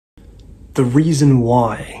the reason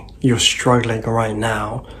why you're struggling right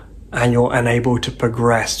now and you're unable to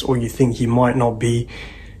progress, or you think you might not be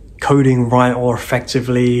coding right or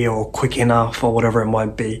effectively or quick enough or whatever it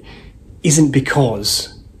might be, isn't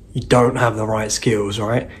because you don't have the right skills,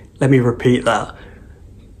 right? Let me repeat that.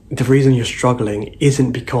 The reason you're struggling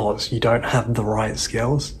isn't because you don't have the right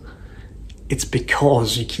skills. It's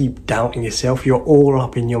because you keep doubting yourself. You're all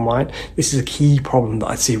up in your mind. This is a key problem that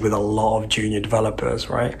I see with a lot of junior developers,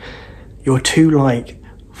 right? You're too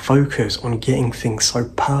focused on getting things so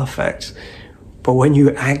perfect. But when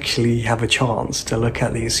you actually have a chance to look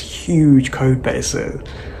at these huge code bases,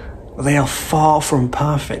 they are far from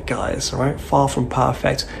perfect, guys, right? Far from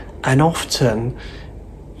perfect. And often,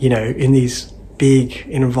 you know, in these big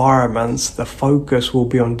environments, the focus will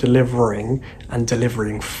be on delivering and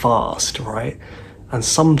delivering fast, right? And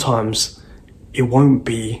sometimes it won't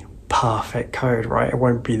be perfect code, right? It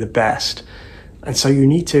won't be the best. And so you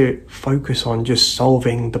need to focus on just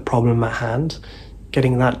solving the problem at hand,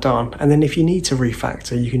 getting that done. And then if you need to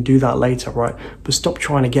refactor, you can do that later, right? But stop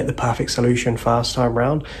trying to get the perfect solution first time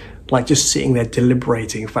around, like just sitting there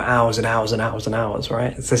deliberating for hours and hours and hours and hours,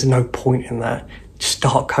 right? There's no point in that. Just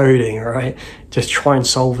start coding, right? Just try and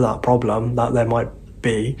solve that problem that there might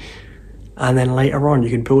be. And then later on, you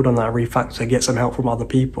can build on that refactor, get some help from other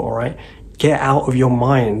people, right? Get out of your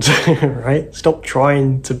mind, right? Stop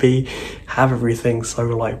trying to have everything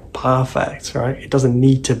so perfect, right? It doesn't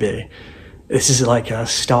need to be. This is like a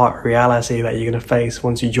stark reality that you're going to face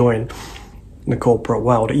once you join the corporate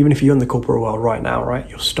world. Even if you're in the corporate world right now, right?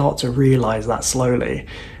 You'll start to realize that slowly,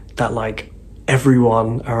 that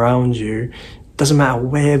everyone around you, doesn't matter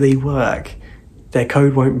where they work, their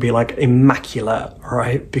code won't be immaculate,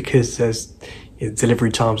 right? Because there's delivery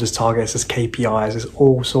times, there's targets, there's KPIs, there's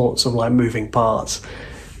all sorts of moving parts.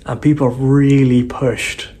 And people are really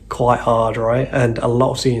pushed quite hard, right? And a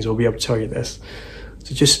lot of seniors will be able to tell you this.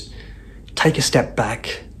 So just take a step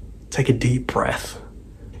back, take a deep breath,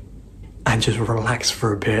 and just relax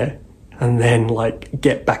for a bit, and then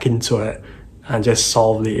get back into it and just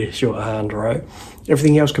solve the issue at hand, right?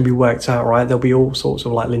 Everything else can be worked out, right? There'll be all sorts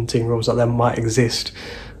of linting rules that might exist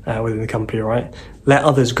within the company, right? Let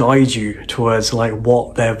others guide you towards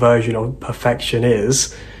what their version of perfection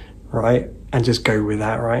is, right? And just go with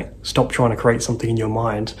that, right? Stop trying to create something in your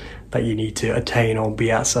mind that you need to attain or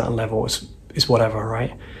be at a certain level. It's whatever,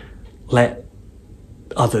 right? Let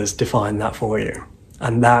others define that for you.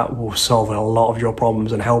 And that will solve a lot of your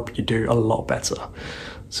problems and help you do a lot better.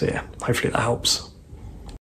 So yeah, hopefully that helps.